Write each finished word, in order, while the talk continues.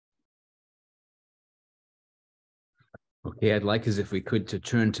Okay, I'd like us, if we could, to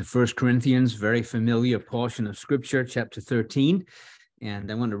turn to 1 Corinthians, very familiar portion of Scripture, chapter 13.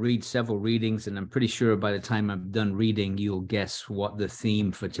 And I want to read several readings, and I'm pretty sure by the time I'm done reading, you'll guess what the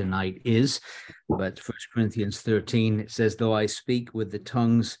theme for tonight is. But 1 Corinthians 13, it says, "Though I speak with the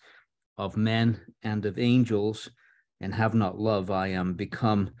tongues of men and of angels, and have not love, I am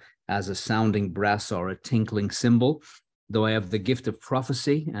become as a sounding brass or a tinkling cymbal. Though I have the gift of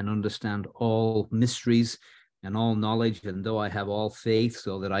prophecy and understand all mysteries and all knowledge, and though I have all faith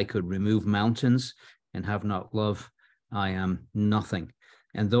so that I could remove mountains and have not love, I am nothing.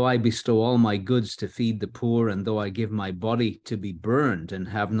 And though I bestow all my goods to feed the poor, and though I give my body to be burned and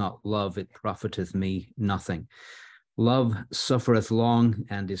have not love, it profiteth me nothing. Love suffereth long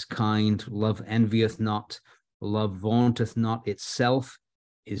and is kind. Love envieth not. Love vaunteth not itself,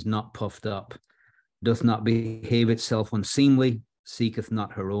 is not puffed up, doth not behave itself unseemly, seeketh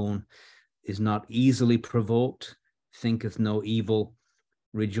not her own, is not easily provoked, thinketh no evil,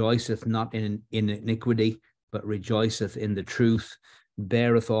 rejoiceth not in iniquity, but rejoiceth in the truth,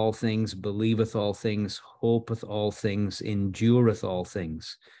 beareth all things, believeth all things, hopeth all things, endureth all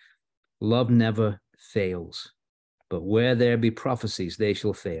things. Love never fails. But where there be prophecies, they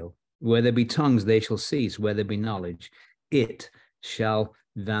shall fail. Where there be tongues, they shall cease. Where there be knowledge, it shall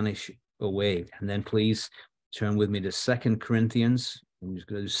vanish away." And then please turn with me to 2 Corinthians. I'm just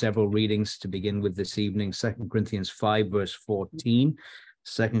going to do several readings to begin with this evening. 2 Corinthians 5, verse 14.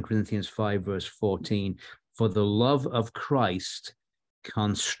 2 Corinthians 5, verse 14. "For the love of Christ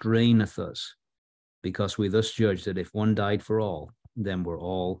constraineth us, because we thus judge that if one died for all, then we're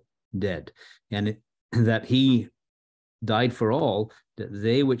all dead. And that he died for all, that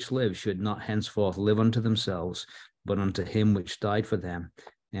they which live should not henceforth live unto themselves, but unto him which died for them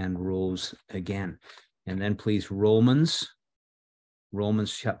and rose again." And then please Romans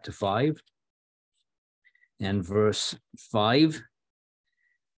chapter 5 and verse 5.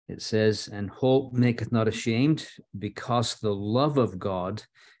 It says, "And hope maketh not ashamed, because the love of God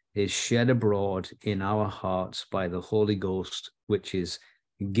is shed abroad in our hearts by the Holy Ghost, which is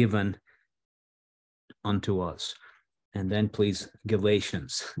given unto us." And then please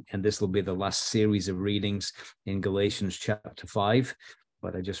Galatians, and this will be the last series of readings in Galatians chapter 5.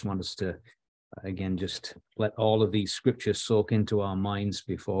 But I just want us to, again, just let all of these scriptures soak into our minds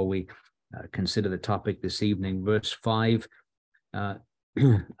before we consider the topic this evening. Verse 5,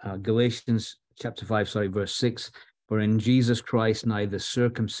 Galatians chapter 5, verse 6, "For in Jesus Christ neither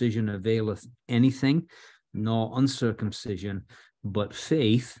circumcision availeth anything, nor uncircumcision, but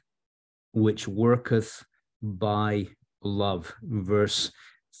faith which worketh by love." Verse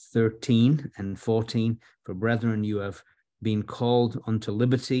 13 and 14, "For brethren, you have been called unto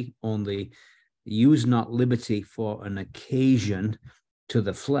liberty, only use not liberty for an occasion to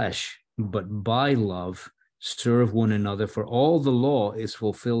the flesh, but by love serve one another. For all the law is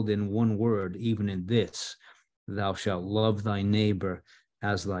fulfilled in one word, even in this, thou shalt love thy neighbor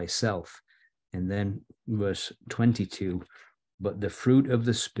as thyself." And then verse 22, "But the fruit of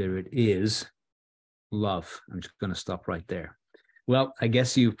the Spirit is love." I'm just going to stop right there. Well, I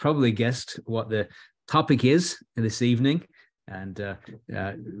guess you've probably guessed what the topic is this evening. And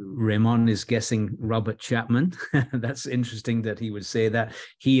Raymond is guessing Robert Chapman. That's interesting that he would say that.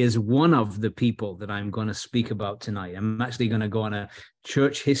 He is one of the people that I'm going to speak about tonight. I'm actually going to go on a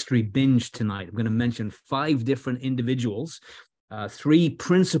church history binge tonight. I'm going to mention 5 different individuals, 3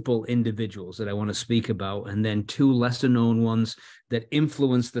 principal individuals that I want to speak about, and then 2 lesser known ones that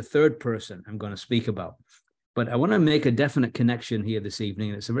influence the third person I'm going to speak about. But I want to make a definite connection here this evening.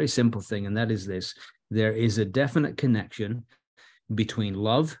 And it's a very simple thing, and that is this. There is a definite connection between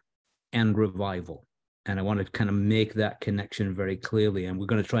love and revival. And I want to kind of make that connection very clearly. And we're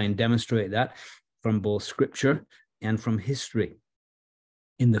going to try and demonstrate that from both scripture and from history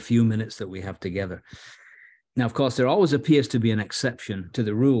in the few minutes that we have together. Now, of course, there always appears to be an exception to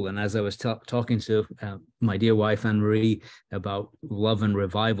the rule. And as I was talking to my dear wife, Anne-Marie, about love and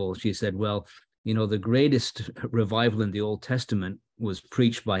revival, she said, well, you know, the greatest revival in the Old Testament was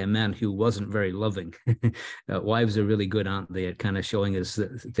preached by a man who wasn't very loving. Wives are really good, aren't they, at kind of showing us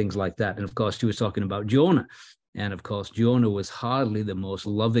things like that. And of course, she was talking about Jonah. And of course, Jonah was hardly the most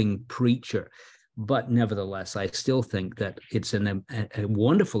loving preacher. But nevertheless, I still think that it's a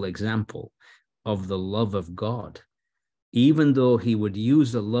wonderful example of the love of God. Even though he would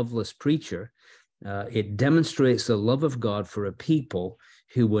use a loveless preacher, it demonstrates the love of God for a people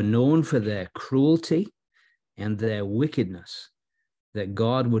who were known for their cruelty and their wickedness, that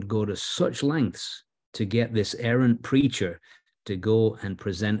God would go to such lengths to get this errant preacher to go and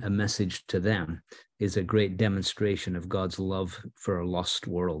present a message to them. is a great demonstration of God's love for a lost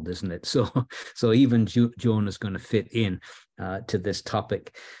world, isn't it? So even Jonah is going to fit in to this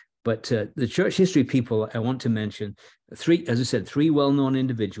topic. But the church history people, I want to mention three well-known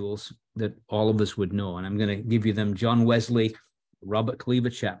individuals that all of us would know. And I'm going to give you them: John Wesley, Robert Cleaver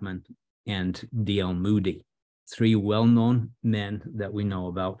Chapman, and D.L. Moody. Three well-known men that we know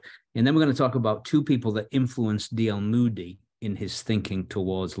about. And then we're going to talk about two people that influenced D.L. Moody in his thinking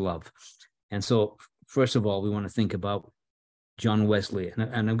towards love. And so, first of all, we want to think about John Wesley.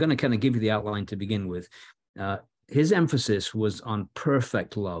 And I'm going to kind of give you the outline to begin with. His emphasis was on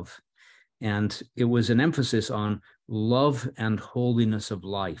perfect love. And it was an emphasis on love and holiness of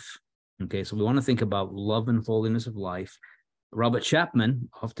life. Okay, so we want to think about love and holiness of life. Robert Chapman,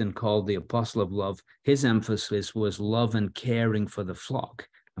 often called the apostle of love, his emphasis was love and caring for the flock.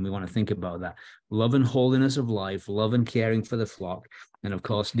 And we want to think about that. Love and holiness of life, love and caring for the flock. And of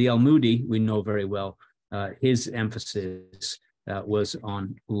course, D.L. Moody, we know very well, his emphasis was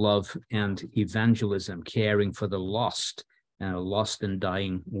on love and evangelism, caring for the lost and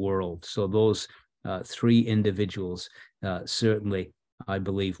dying world. So those three individuals certainly, I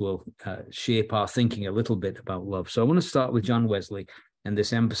believe, will shape our thinking a little bit about love. So I want to start with John Wesley and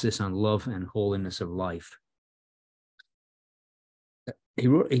this emphasis on love and holiness of life.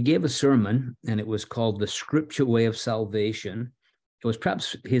 He gave a sermon, and it was called The Scripture Way of Salvation. It was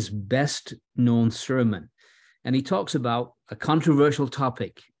perhaps his best known sermon. And he talks about a controversial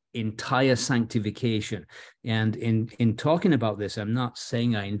topic, entire sanctification. And in talking about this, I'm not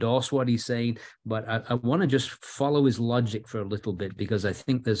saying I endorse what he's saying, but I want to just follow his logic for a little bit, because I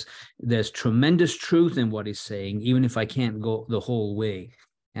think there's tremendous truth in what he's saying, even if I can't go the whole way.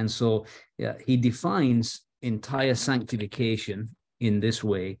 And so he defines entire sanctification in this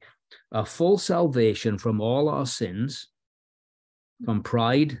way: a full salvation from all our sins, from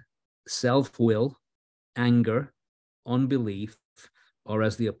pride, self-will, anger, unbelief, or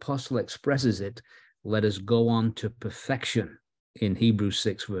as the apostle expresses it, let us go on to perfection in Hebrews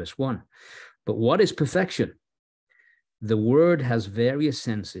 6 verse 1. But what is perfection? The word has various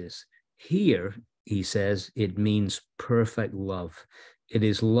senses. Here, he says, it means perfect love. It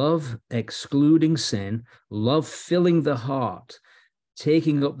is love excluding sin, love filling the heart,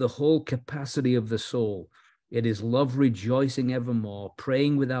 taking up the whole capacity of the soul. It is love rejoicing evermore,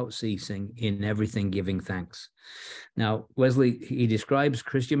 praying without ceasing, in everything giving thanks. Now, Wesley, he describes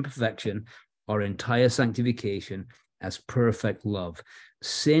Christian perfection or entire sanctification as perfect love.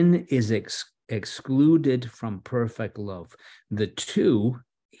 Sin is excluded from perfect love. The two,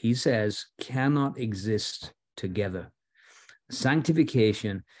 he says, cannot exist together.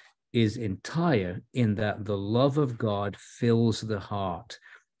 Sanctification is entire in that the love of God fills the heart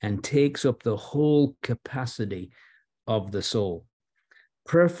and takes up the whole capacity of the soul.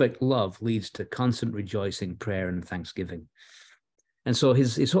 Perfect love leads to constant rejoicing, prayer, and thanksgiving. And so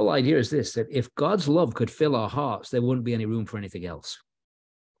his whole idea is this: that if God's love could fill our hearts, there wouldn't be any room for anything else.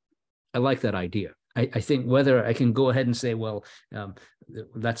 I like that idea. I think whether I can go ahead and say, well,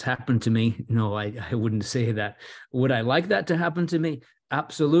 that's happened to me. No, I wouldn't say that. Would I like that to happen to me?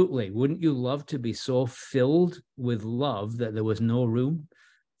 Absolutely. Wouldn't you love to be so filled with love that there was no room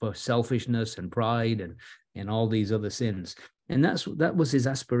for selfishness and pride and all these other sins? And that was his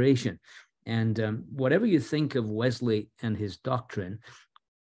aspiration. And whatever you think of Wesley and his doctrine,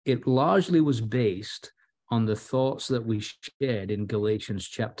 it largely was based on the thoughts that we shared in Galatians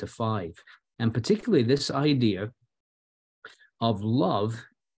chapter 5. And particularly this idea of love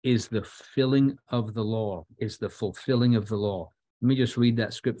is the filling of the law, is the fulfilling of the law. Let me just read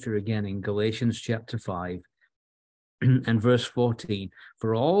that scripture again in Galatians chapter 5 and verse 14.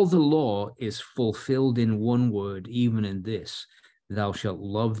 For all the law is fulfilled in one word, even in this: thou shalt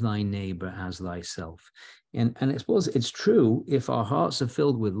love thy neighbor as thyself. And I suppose it's true, if our hearts are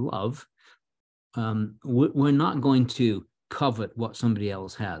filled with love, we're not going to covet what somebody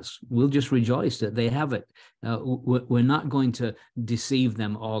else has. We'll just rejoice that they have it. We're not going to deceive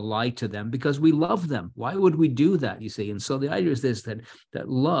them or lie to them because we love them. Why would we do that, you see? And so the idea is this, that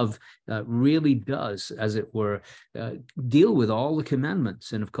love really does, as it were, deal with all the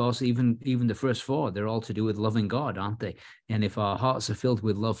commandments. And of course, even the first four, they're all to do with loving God, aren't they? And if our hearts are filled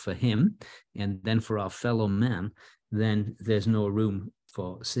with love for him and then for our fellow man, then there's no room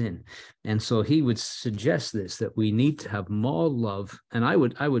for sin. And so he would suggest this, that we need to have more love. And I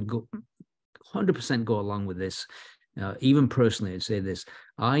would go 100% go along with this. Even personally, I'd say this: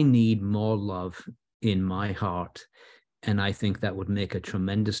 I need more love in my heart. And I think that would make a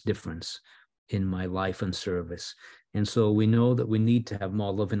tremendous difference in my life and service. And so we know that we need to have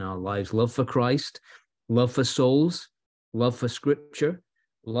more love in our lives: love for Christ, love for souls, love for scripture,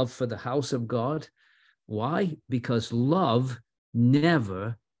 love for the house of God, Why? Because love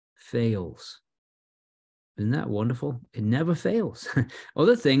never fails. Isn't that wonderful? It never fails.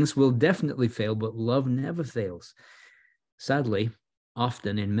 Other things will definitely fail, but love never fails. Sadly,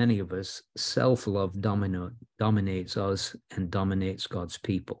 often in many of us, self-love dominates us and dominates God's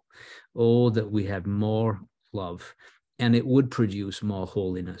people. Oh, that we had more love, and it would produce more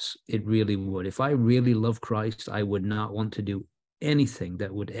holiness. It really would. If I really love Christ, I would not want to do anything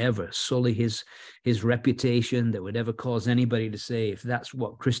that would ever sully his reputation, that would ever cause anybody to say, if that's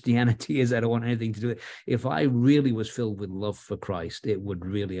what Christianity is, I don't want anything to do with it. If I really was filled with love for Christ, it would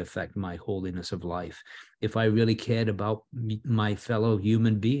really affect my holiness of life. If I really cared about my fellow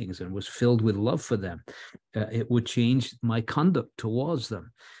human beings and was filled with love for them, it would change my conduct towards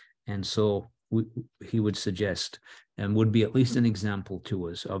them. And so he would suggest, and would be at least an example to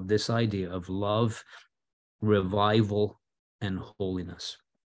us of this idea of love, revival, and holiness.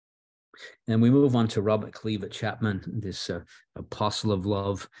 And we move on to Robert Cleaver Chapman, this apostle of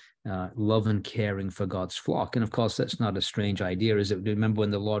love, love and caring for God's flock. And of course, that's not a strange idea, is it? Remember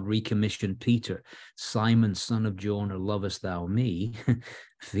when the Lord recommissioned Peter, Simon, son of Jonah, lovest thou me?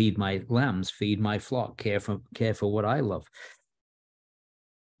 Feed my lambs, feed my flock, care for what I love.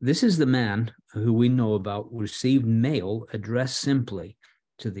 This is the man who we know about received mail addressed simply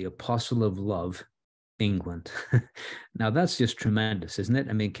to the apostle of love, England. Now that's just tremendous, isn't it?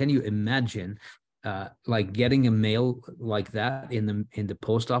 I mean, can you imagine like getting a mail like that in the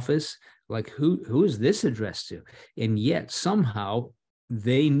post office? Like who is this addressed to? And yet somehow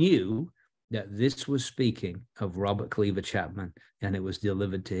they knew that this was speaking of Robert Cleaver Chapman, and it was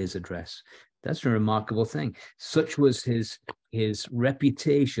delivered to his address. That's a remarkable thing. Such was his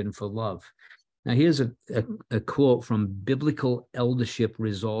reputation for love. Now, here's a quote from Biblical Eldership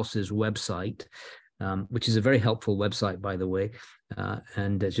Resources website, which is a very helpful website, by the way,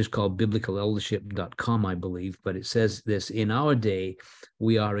 and it's just called biblicaeldership.com, I believe. But it says this: in our day,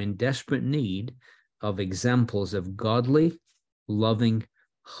 we are in desperate need of examples of godly, loving,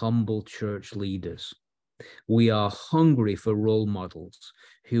 humble church leaders. We are hungry for role models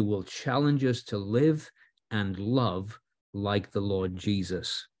who will challenge us to live and love like the Lord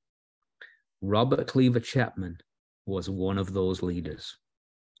Jesus. Robert Cleaver Chapman was one of those leaders.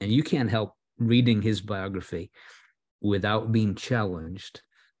 And you can't help reading his biography without being challenged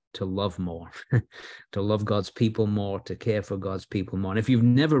to love more, to love God's people more, to care for God's people more. And if you've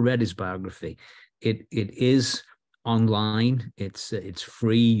never read his biography, it is online. It's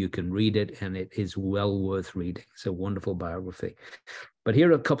free. You can read it, and it is well worth reading. It's a wonderful biography. But here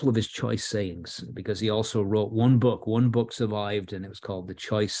are a couple of his choice sayings, because he also wrote one book. One book survived, and it was called The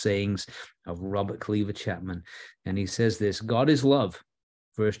Choice Sayings of Robert Cleaver Chapman. And he says this: God is love,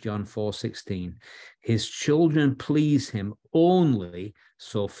 1 John 4:16. His children please him only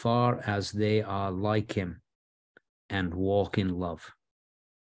so far as they are like him and walk in love.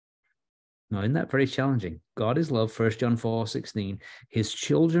 Now, isn't that very challenging? God is love, 1 John 4:16. His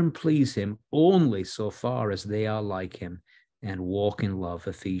children please him only so far as they are like him and walk in love,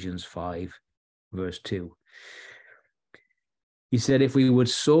 Ephesians 5, verse 2. He said, if we would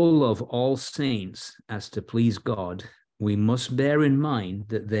so love all saints as to please God, we must bear in mind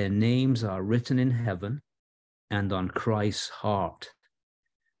that their names are written in heaven and on Christ's heart.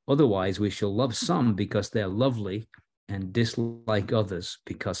 Otherwise, we shall love some because they're lovely and dislike others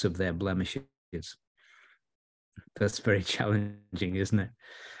because of their blemishes. That's very challenging, isn't it?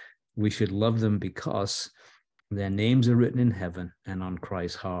 We should love them because their names are written in heaven and on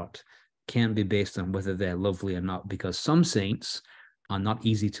Christ's heart. Can't be based on whether they're lovely or not, because some saints are not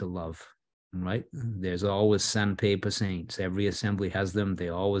easy to love, right? There's always sandpaper saints. Every assembly has them. They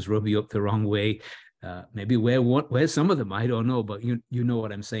always rub you up the wrong way. Maybe where some of them, I don't know, but you know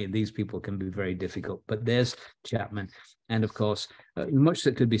what I'm saying. These people can be very difficult. But there's Chapman. And of course, much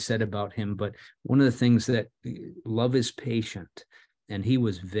that could be said about him. But one of the things that love is patient. And he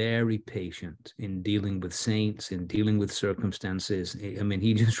was very patient in dealing with saints, in dealing with circumstances. I mean,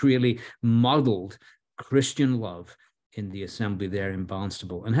 he just really modeled Christian love in the assembly there in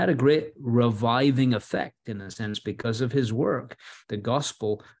Barnstable, and had a great reviving effect, in a sense, because of his work. The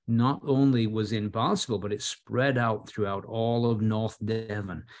gospel not only was in Barnstable, but it spread out throughout all of North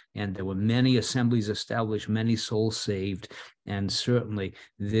Devon, and there were many assemblies established, many souls saved, and certainly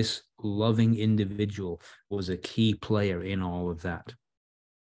this loving individual was a key player in all of that.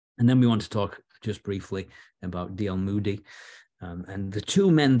 And then we want to talk just briefly about D.L. Moody. And the two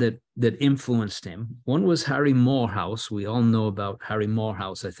men that influenced him, one was Harry Morehouse. We all know about Harry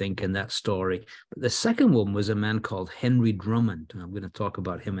Morehouse, I think, in that story. But the second one was a man called Henry Drummond. I'm going to talk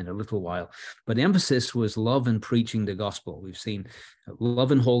about him in a little while. But the emphasis was love and preaching the gospel. We've seen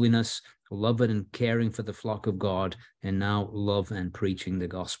love and holiness, loving and caring for the flock of God, and now love and preaching the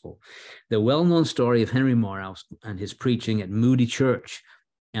gospel. The well-known story of Henry Morehouse and his preaching at Moody Church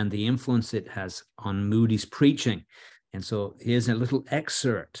and the influence it has on Moody's preaching. And so here's a little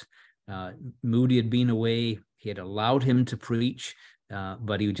excerpt. Moody had been away. He had allowed him to preach,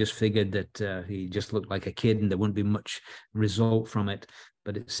 but he just figured that he just looked like a kid and there wouldn't be much result from it.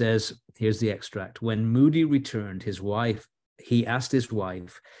 But it says, here's the extract. When Moody returned, he asked his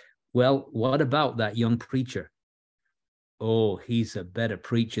wife, "Well, what about that young preacher?" "Oh, he's a better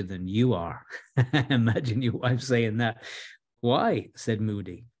preacher than you are." Imagine your wife saying that. "Why?" said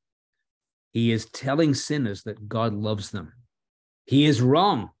Moody. "He is telling sinners that God loves them." "He is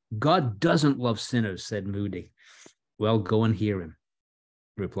wrong. God doesn't love sinners," said Moody. "Well, go and hear him,"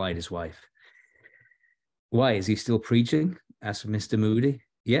 replied his wife. "Why, is he still preaching?" asked Mr. Moody.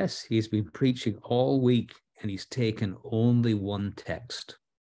 "Yes, he's been preaching all week, and he's taken only one text,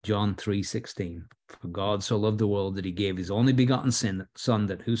 John 3:16. For God so loved the world that he gave his only begotten Son,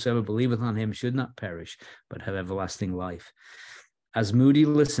 that whosoever believeth on him should not perish, but have everlasting life." As Moody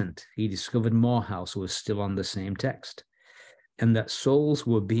listened, he discovered Morehouse was still on the same text, and that souls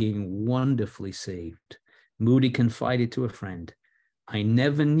were being wonderfully saved. Moody confided to a friend, "I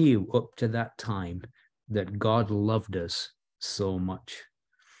never knew up to that time that God loved us so much.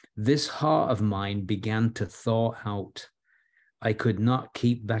 This heart of mine began to thaw out. I could not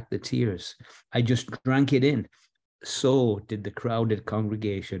keep back the tears. I just drank it in. So did the crowded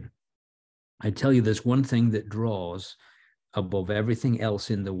congregation. I tell you, there's one thing that draws above everything else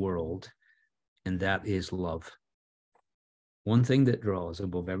in the world, and that is love. One thing that draws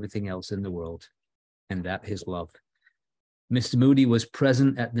above everything else in the world, and that is love." Mr. Moody was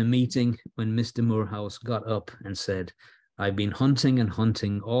present at the meeting when Mr. Morehouse got up and said, "I've been hunting and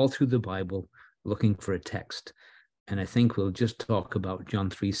hunting all through the Bible looking for a text, and I think we'll just talk about John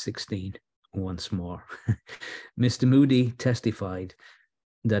 3:16 once more." Mr. Moody testified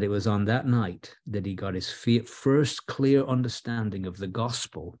that it was on that night that he got his first clear understanding of the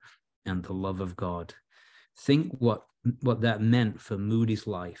gospel and the love of God. Think what that meant for Moody's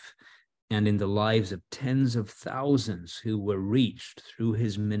life and in the lives of tens of thousands who were reached through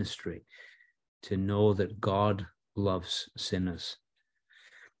his ministry, to know that God loves sinners.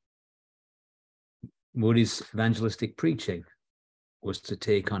 Moody's evangelistic preaching was to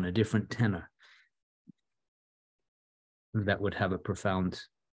take on a different tenor that would have a profound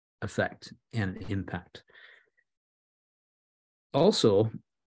effect and impact. Also,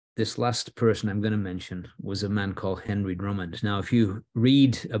 this last person I'm going to mention was a man called Henry Drummond. Now, if you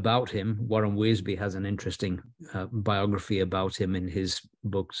read about him, Warren Wiersbe has an interesting biography about him in his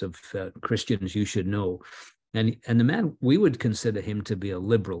books of Christians You Should Know. And the man, we would consider him to be a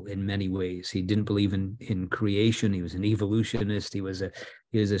liberal in many ways. He didn't believe in creation. He was an evolutionist. He was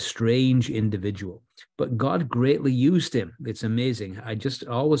a strange individual. But God greatly used him. It's amazing. I just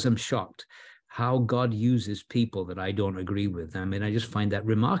always am shocked how God uses people that I don't agree with. I mean, I just find that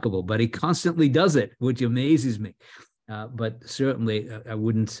remarkable. But he constantly does it, which amazes me. But certainly,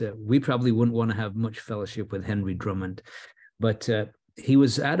 we probably wouldn't want to have much fellowship with Henry Drummond. But he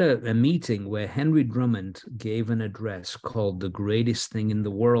was at a meeting where Henry Drummond gave an address called "The Greatest Thing in the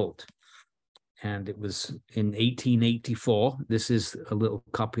World." And it was in 1884. This is a little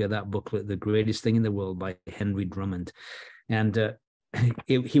copy of that booklet, "The Greatest Thing in the World" by Henry Drummond. And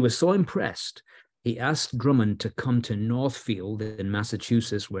he was so impressed, he asked Drummond to come to Northfield in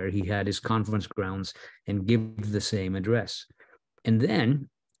Massachusetts, where he had his conference grounds, and give the same address. And then,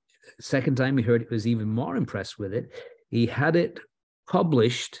 second time he heard it, was even more impressed with it. He had it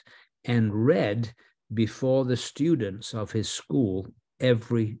published and read before the students of his school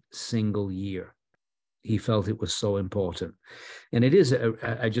every single year. He felt it was so important. And it is,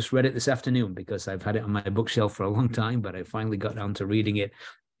 I just read it this afternoon because I've had it on my bookshelf for a long time, but I finally got down to reading it.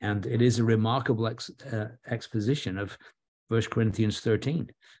 And it is a remarkable exposition of 1 Corinthians 13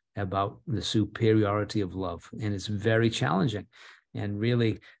 about the superiority of love. And it's very challenging. And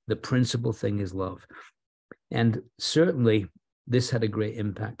really, the principal thing is love. And certainly, this had a great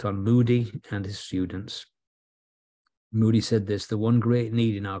impact on Moody and his students. Moody said this: "The one great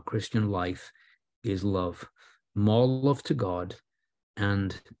need in our Christian life is love, more love to God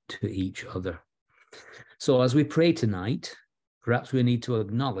and to each other." So as we pray tonight, perhaps we need to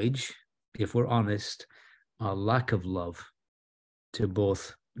acknowledge, if we're honest, our lack of love to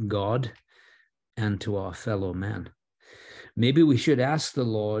both God and to our fellow man. Maybe we should ask the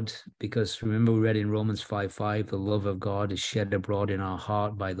Lord, because remember we read in Romans 5:5, the love of God is shed abroad in our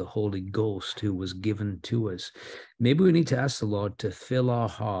heart by the Holy Ghost who was given to us. Maybe we need to ask the Lord to fill our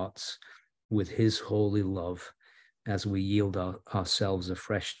hearts with his holy love as we yield ourselves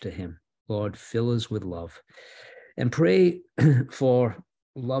afresh to him. Lord, fill us with love. And pray for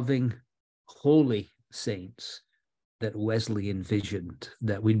loving, holy saints that Wesley envisioned,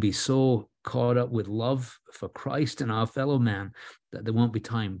 that we'd be so caught up with love for Christ and our fellow man that there won't be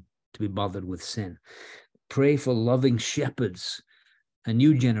time to be bothered with sin. Pray for loving shepherds, a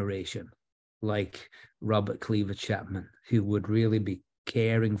new generation like Robert Cleaver Chapman, who would really be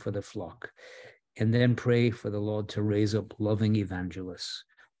caring for the flock. And then pray for the Lord to raise up loving evangelists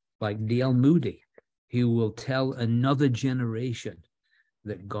like D.L. Moody, who will tell another generation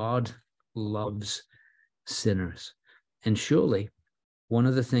that God loves sinners. And surely one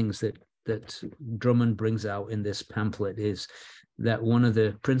of the things that Drummond brings out in this pamphlet is that one of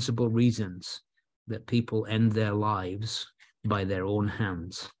the principal reasons that people end their lives by their own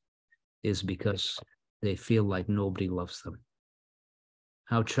hands is because they feel like nobody loves them.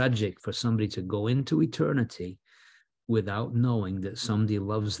 How tragic for somebody to go into eternity without knowing that somebody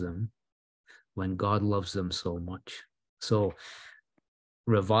loves them when God loves them so much. So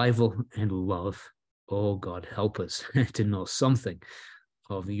revival and love, oh God, help us to know something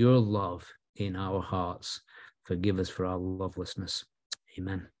of your love in our hearts. Forgive us for our lovelessness.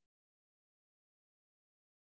 Amen.